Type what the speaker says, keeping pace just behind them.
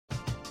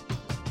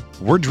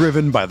We're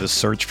driven by the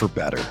search for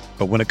better.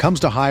 But when it comes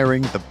to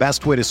hiring, the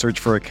best way to search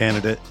for a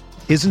candidate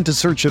isn't to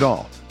search at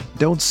all.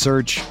 Don't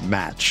search,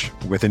 match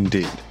with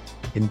Indeed.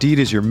 Indeed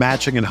is your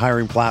matching and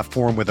hiring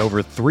platform with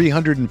over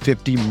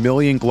 350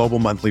 million global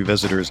monthly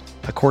visitors,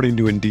 according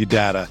to Indeed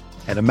data,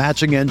 and a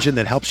matching engine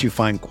that helps you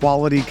find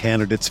quality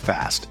candidates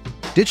fast.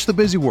 Ditch the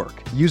busy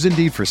work. Use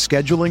Indeed for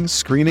scheduling,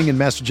 screening, and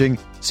messaging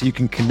so you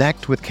can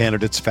connect with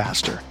candidates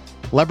faster.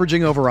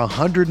 Leveraging over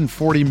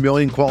 140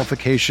 million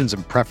qualifications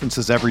and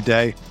preferences every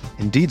day,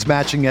 Indeed's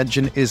matching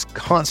engine is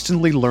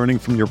constantly learning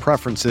from your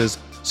preferences,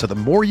 so the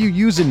more you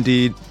use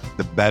Indeed,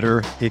 the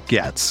better it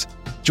gets.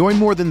 Join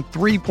more than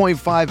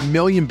 3.5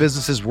 million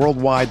businesses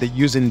worldwide that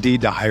use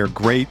Indeed to hire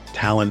great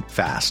talent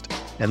fast.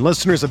 And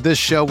listeners of this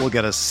show will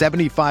get a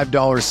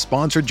 $75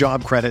 sponsored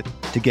job credit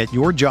to get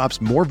your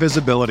jobs more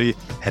visibility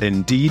at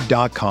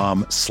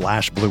Indeed.com/Blue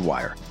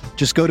Wire.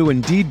 Just go to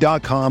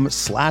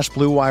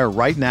Indeed.com/Blue Wire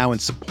right now and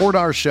support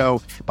our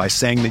show by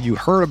saying that you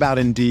heard about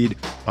Indeed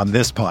on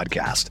this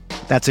podcast.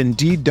 That's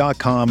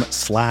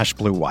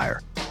Indeed.com/Blue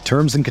Wire.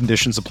 Terms and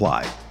conditions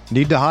apply.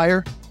 Need to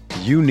hire?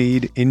 You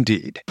need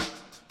Indeed.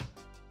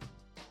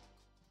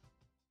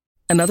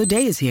 Another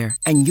day is here,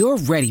 and you're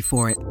ready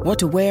for it. What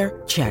to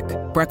wear? Check.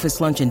 Breakfast,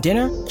 lunch, and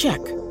dinner?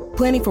 Check.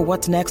 Planning for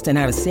what's next and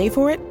how to save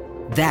for it?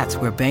 That's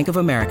where Bank of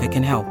America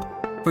can help.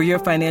 For your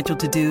financial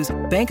to-dos,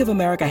 Bank of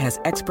America has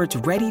experts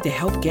ready to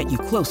help get you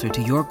closer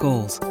to your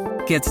goals.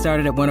 Get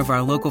started at one of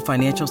our local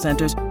financial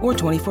centers or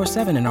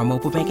 24/7 in our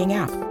mobile banking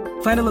app.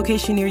 Find a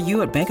location near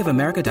you at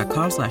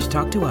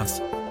bankofamerica.com/talktous.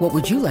 What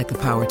would you like the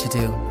power to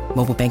do?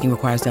 Mobile banking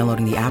requires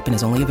downloading the app and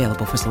is only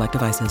available for select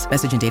devices.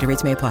 Message and data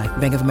rates may apply.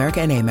 Bank of America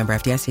N.A., member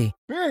FDIC.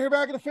 We're here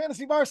back at the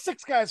Fantasy Bar.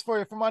 6 guys for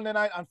you for Monday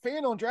night on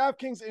FanDuel and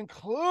DraftKings,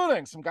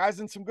 including some guys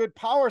in some good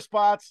power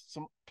spots,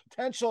 some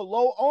potential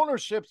low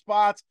ownership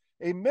spots,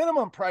 a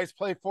minimum price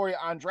play for you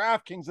on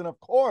DraftKings, and of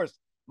course,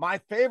 my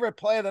favorite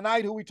play of the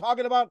night. Who we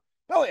talking about?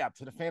 Belly up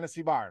to the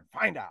Fantasy Bar and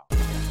find out.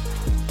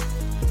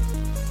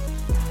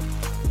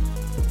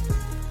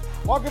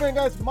 Welcome in,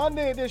 guys.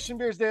 Monday edition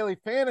Beers Daily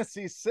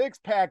Fantasy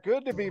 6-pack.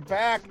 Good to be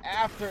back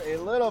after a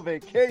little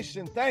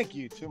vacation. Thank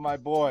you to my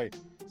boy,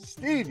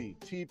 Stevie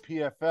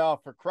TPFL,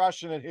 for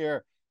crushing it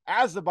here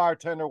as the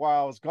bartender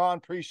while I was gone.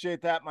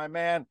 Appreciate that, my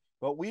man.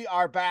 But we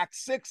are back.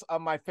 6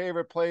 of my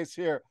favorite plays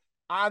here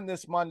on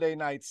this Monday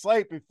night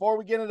slate. Before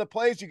we get into the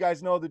plays, you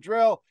guys know the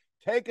drill.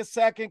 Take a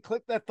second,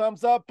 click that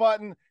thumbs up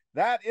button.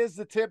 That is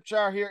the tip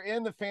jar here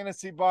in the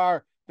Fantasy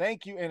Bar.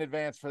 Thank you in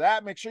advance for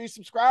that. Make sure you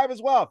subscribe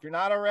as well if you're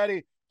not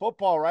already.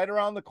 Football right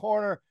around the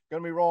corner.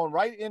 Going to be rolling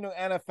right into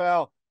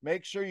NFL.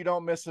 Make sure you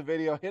don't miss a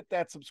video. Hit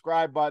that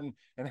subscribe button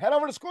and head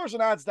over to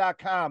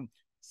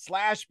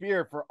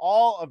scoresandodds.com/beer for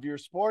all of your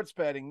sports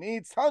betting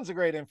needs. Tons of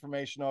great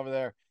information over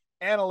there.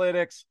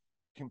 Analytics,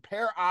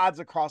 compare odds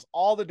across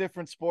all the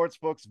different sports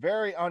books.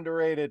 Very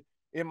underrated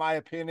in my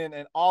opinion.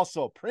 And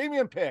also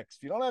premium picks.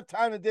 If you don't have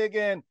time to dig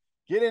in,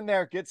 get in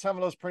there, get some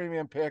of those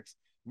premium picks,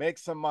 make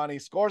some money.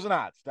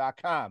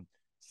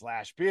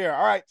 Scoresandodds.com/beer.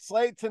 All right,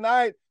 slate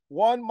tonight.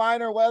 One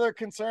minor weather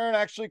concern,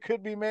 actually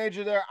could be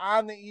major there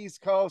on the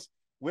East Coast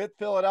with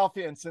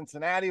Philadelphia and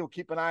Cincinnati. We'll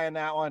keep an eye on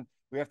that one.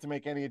 We have to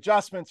make any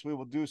adjustments. We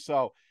will do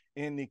so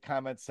in the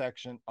comment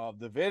section of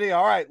the video.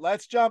 All right,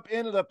 let's jump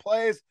into the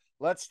plays.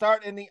 Let's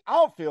start in the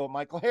outfield,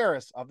 Michael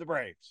Harris of the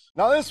Braves.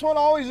 Now, this one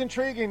always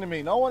intriguing to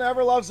me. No one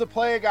ever loves to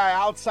play a guy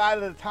outside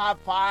of the top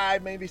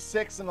 5, maybe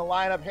 6 in the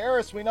lineup.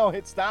 Harris, we know,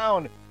 hits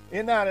down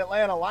in that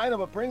Atlanta lineup,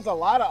 but brings a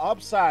lot of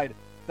upside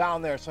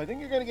down there. So I think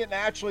you're going to get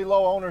naturally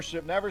low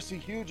ownership. Never see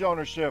huge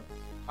ownership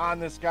on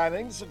this guy. I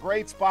think this is a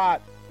great spot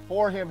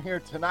for him here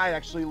tonight.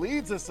 Actually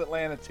leads this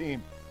Atlanta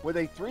team with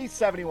a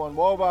 371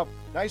 WOBA.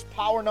 Nice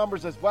power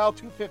numbers as well.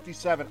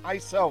 257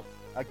 ISO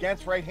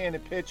against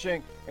right-handed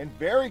pitching, and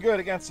very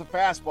good against the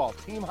fastball.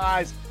 Team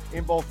highs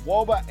in both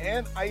WOBA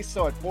and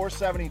ISO at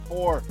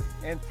 474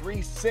 and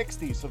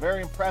 360. So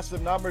very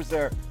impressive numbers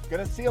there.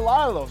 Going to see a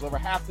lot of those over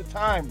half the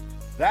time.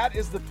 That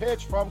is the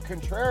pitch from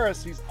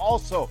Contreras. He's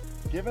also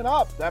given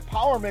up that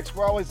power mix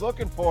we're always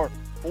looking for.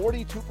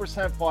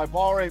 42% fly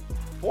ball rate,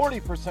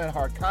 40%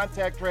 hard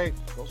contact rate.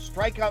 Those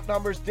strikeout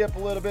numbers dip a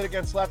little bit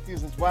against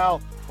lefties as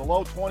well,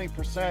 below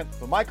 20%.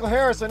 But Michael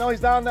Harris, I know he's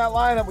down in that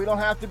lineup. We don't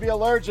have to be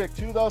allergic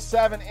to those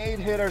 7-8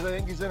 hitters. I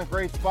think he's in a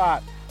great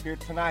spot here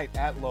tonight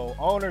at low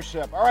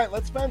ownership. All right,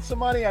 let's spend some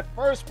money at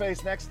first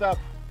base. Next up,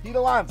 Pete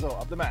Alonso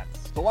of the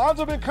Mets.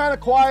 Alonso been kind of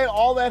quiet.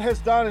 All that has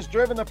done is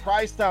driven the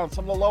price down.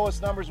 Some of the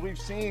lowest numbers we've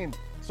seen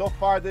so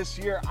far this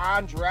year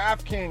on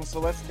DraftKings. So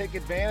let's take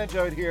advantage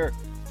of it here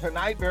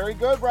tonight. Very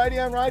good righty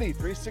on righty.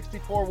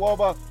 364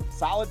 WOBA.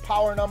 Solid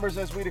power numbers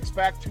as we'd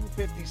expect.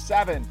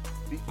 257.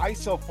 The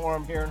ISO for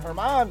him here. And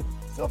Herman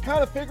still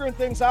kind of figuring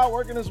things out,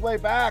 working his way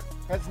back.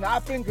 Has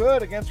not been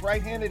good against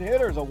right-handed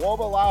hitters. A WOBA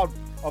allowed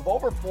of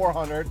over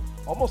 400.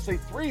 Almost a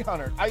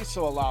 300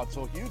 ISO allowed.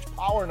 So a huge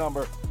power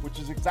number, which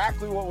is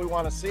exactly what we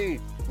want to see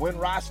when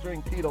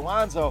rostering Pete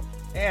Alonso.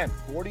 And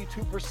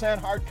 42%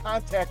 hard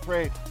contact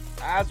rate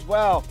as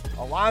well.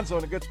 Alonso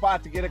in a good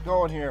spot to get it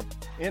going here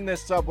in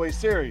this Subway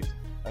Series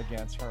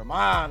against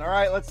Herman. All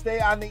right, let's stay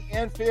on the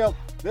infield.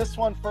 this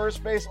one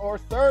first base or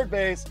third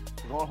base.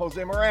 We're going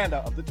Jose Miranda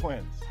of the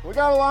Twins. We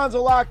got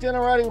Alonso locked in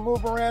already. We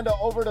move Miranda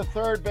over to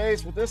third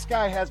base, but this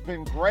guy has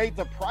been great.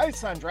 The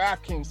price on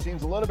DraftKings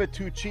seems a little bit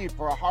too cheap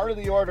for a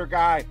heart-of-the-order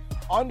guy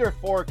under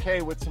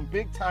 4K with some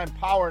big-time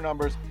power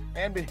numbers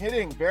and been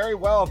hitting very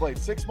well of late.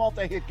 6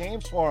 multi-hit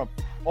games for him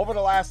over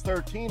the last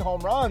 13,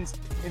 home runs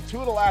in 2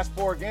 of the last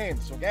 4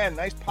 games. So again,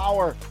 nice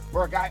power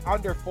for a guy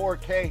under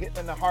 4K hitting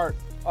in the heart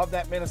of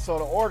that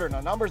Minnesota order. Now,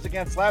 numbers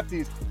against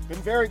lefties been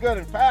very good.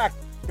 In fact,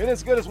 been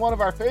as good as one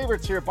of our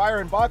favorites here,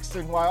 Byron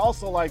Buxton, who I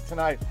also like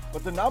tonight.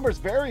 But the numbers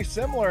very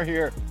similar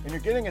here, and you're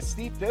getting a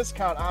steep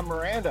discount on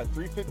Miranda.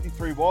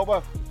 353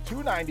 WOBA,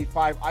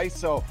 295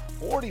 ISO,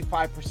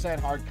 45%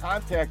 hard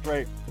contact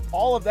rate.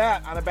 All of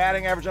that on a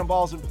batting average on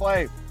balls in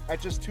play at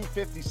just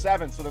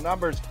 257. So the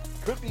numbers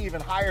could be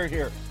even higher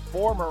here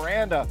for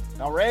Miranda.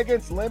 Now,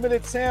 Reagan's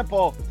limited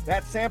sample.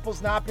 That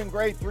sample's not been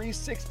great.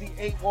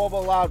 368 WOBA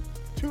allowed,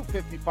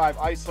 255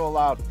 ISO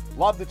allowed.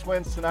 Love the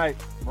Twins tonight.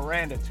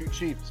 Miranda, too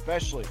cheap,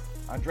 especially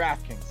on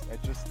DraftKings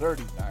at just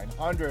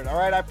 $3,900. All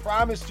right, I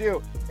promised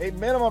you a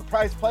minimum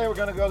price play. We're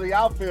going to go to the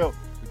outfield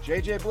with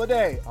J.J.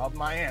 Bleday of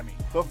Miami.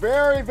 So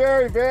very,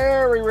 very,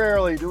 very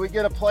rarely do we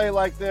get a play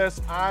like this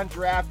on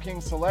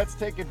DraftKings, so let's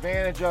take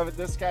advantage of it.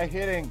 This guy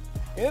hitting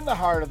in the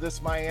heart of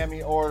this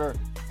Miami order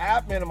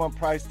at minimum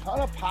price. Ton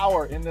of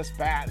power in this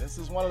bat. This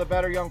is one of the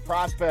better young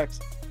prospects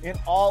in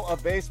all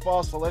of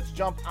baseball, so let's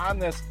jump on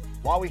this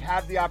while we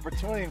have the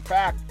opportunity. In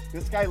fact,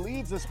 this guy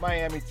leads this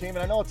Miami team, and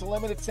I know it's a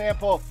limited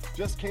sample,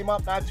 just came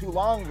up not too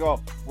long ago.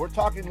 We're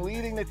talking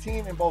leading the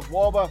team in both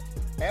WOBA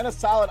and a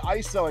solid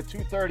ISO at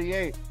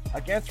 238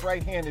 against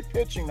right-handed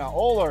pitching. Now,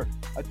 Oler,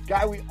 a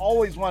guy we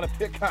always want to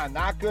pick on,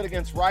 not good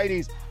against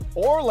righties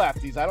or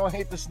lefties. I don't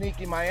hate the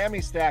sneaky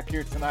Miami stack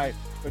here tonight,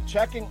 but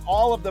checking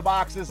all of the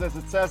boxes as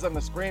it says on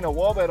the screen. A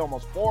WOBA at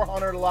almost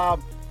 400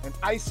 allowed, and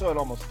ISO at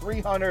almost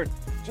 300,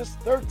 just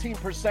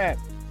 13%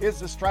 is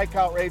the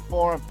strikeout rate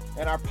for him,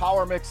 and our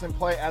power mix in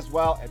play as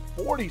well at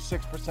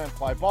 46%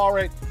 fly ball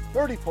rate,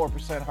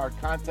 34% hard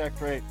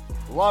contact rate.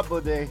 Love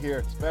Bleday here,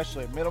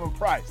 especially at minimum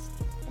price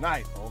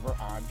tonight over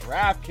on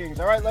DraftKings.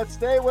 All right, let's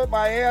stay with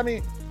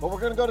Miami, but we're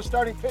going to go to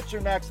starting pitcher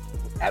next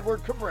with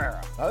Edward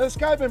Cabrera. Now, this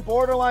guy been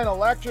borderline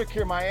electric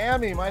here.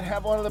 Miami might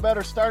have one of the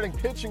better starting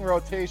pitching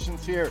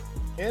rotations here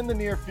in the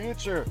near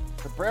future.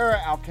 Cabrera,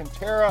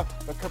 Alcantara,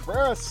 but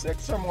Cabrera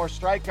 6 or more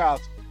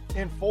strikeouts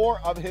in 4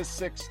 of his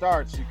 6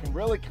 starts. You can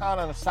really count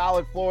on a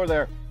solid floor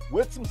there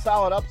with some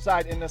solid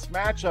upside in this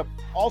matchup.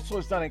 Also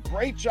has done a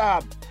great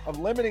job of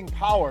limiting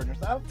power, and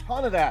there's not a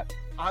ton of that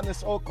on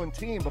this Oakland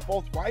team, but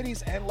both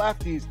righties and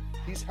lefties,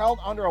 he's held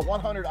under a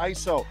 100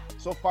 ISO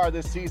so far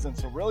this season,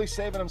 so really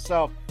saving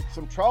himself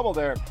some trouble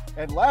there.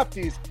 And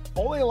lefties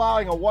only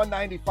allowing a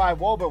 195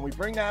 WOBA. We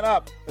bring that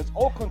up as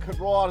Oakland could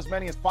roll out as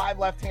many as 5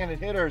 left-handed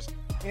hitters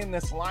in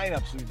this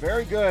lineup, so he's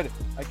very good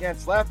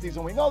against lefties,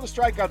 and we know the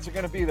strikeouts are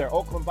going to be there.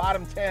 Oakland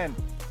bottom 10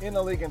 in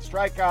the league in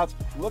strikeouts.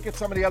 Look at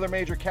some of the other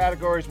major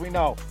categories. We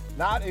know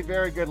not a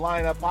very good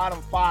lineup.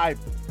 Bottom 5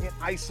 in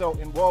ISO,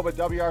 in WOBA,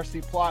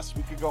 WRC plus.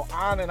 We could go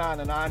on and on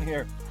and on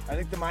here. I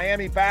think the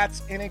Miami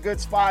bats in a good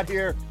spot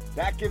here.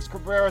 That gives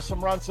Cabrera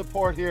some run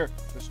support here.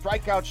 The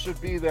strikeouts should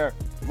be there.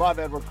 Love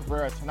Edward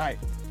Cabrera tonight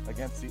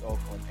against the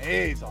Oakland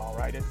A's. All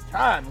right, it's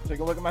time to take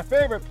a look at my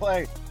favorite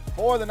play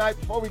for the night.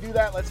 Before we do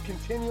that, let's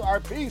continue our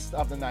Beast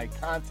of the Night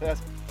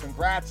contest.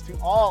 Congrats to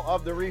all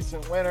of the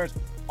recent winners.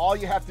 All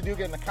you have to do,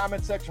 get in the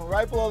comment section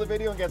right below the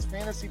video and get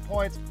fantasy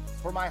points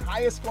for my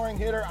highest scoring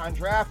hitter on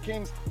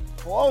DraftKings.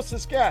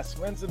 Closest guess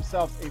wins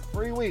themselves a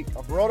free week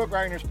of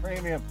RotoGrinders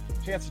Premium.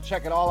 Chance to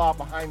check it all out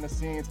behind the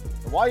scenes.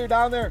 And while you're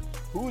down there,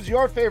 who's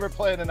your favorite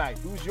play of the night?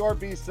 Who's your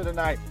Beast of the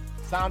Night?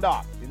 Sound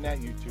off in that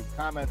YouTube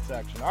comment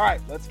section. All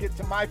right, let's get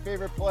to my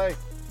favorite play.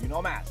 You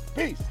know, Matt,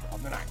 Beast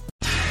of the Night.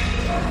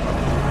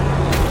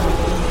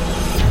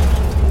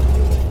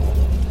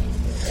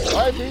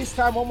 All right, Beast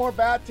time. One more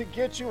bat to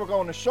get you. We're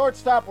going to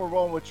shortstop. We're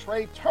going with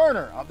Trey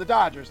Turner of the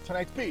Dodgers.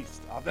 Tonight's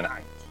Beast of the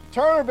Night.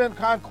 Turner been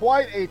on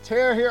quite a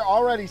tear here.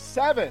 Already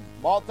 7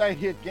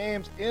 multi-hit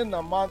games in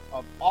the month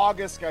of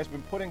August. Guy's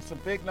been putting some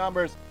big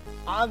numbers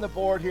on the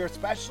board here,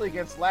 especially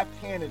against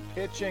left-handed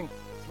pitching.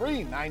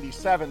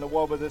 397 the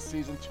WOBA this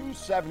season,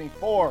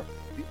 274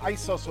 the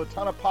ISO, so a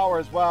ton of power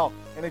as well,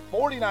 and a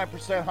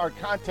 49% hard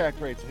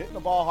contact rate, so hitting the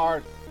ball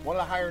hard. One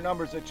of the higher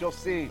numbers that you'll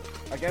see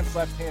against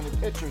left-handed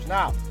pitchers.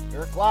 Now,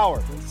 Eric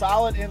Lauer, been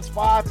solid in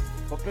spots,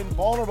 but been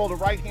vulnerable to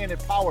right-handed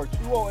power.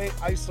 208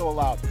 ISO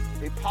allowed.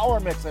 A power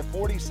mix at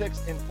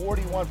 46 and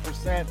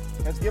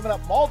 41%. Has given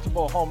up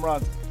multiple home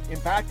runs in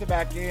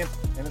back-to-back games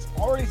and has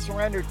already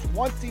surrendered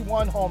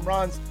 21 home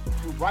runs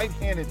to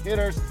right-handed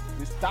hitters.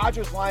 This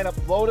Dodgers lineup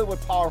loaded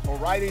with powerful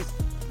righties.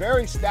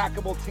 Very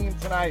stackable team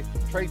tonight.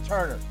 Trey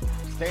Turner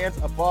stands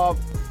above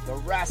the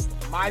rest.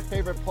 My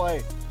favorite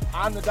play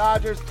on the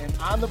Dodgers and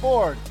on the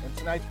board in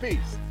tonight's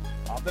Beast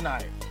of the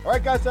Night. All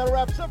right, guys, that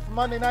wraps up for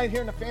Monday night here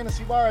in the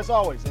Fantasy Bar. As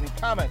always, any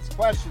comments,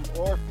 questions,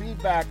 or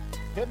feedback,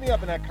 hit me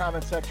up in that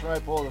comment section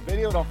right below the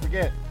video. Don't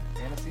forget,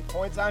 fantasy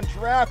points on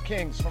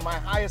DraftKings for my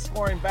highest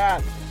scoring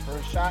bat for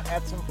a shot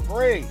at some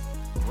free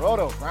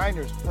Roto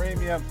Grinders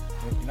Premium.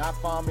 And if you're not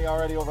following me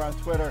already over on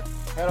Twitter,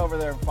 head over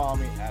there and follow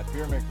me at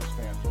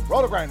BeerMakersFan. From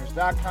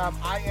RotoGrinders.com,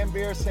 I am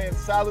Beer saying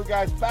salut,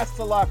 guys. Best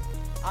of luck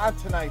on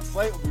tonight's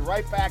slate. We'll be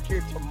right back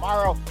here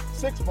tomorrow.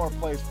 6 more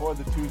plays for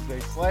the Tuesday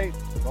slate.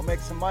 Go make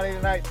some money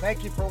tonight.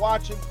 Thank you for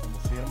watching, and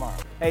we'll see you tomorrow.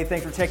 Hey,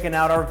 thanks for checking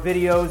out our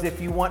videos. If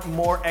you want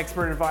more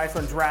expert advice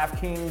on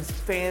DraftKings,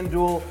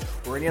 FanDuel,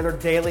 or any other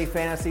daily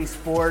fantasy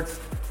sports,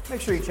 make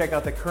sure you check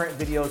out the current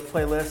videos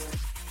playlist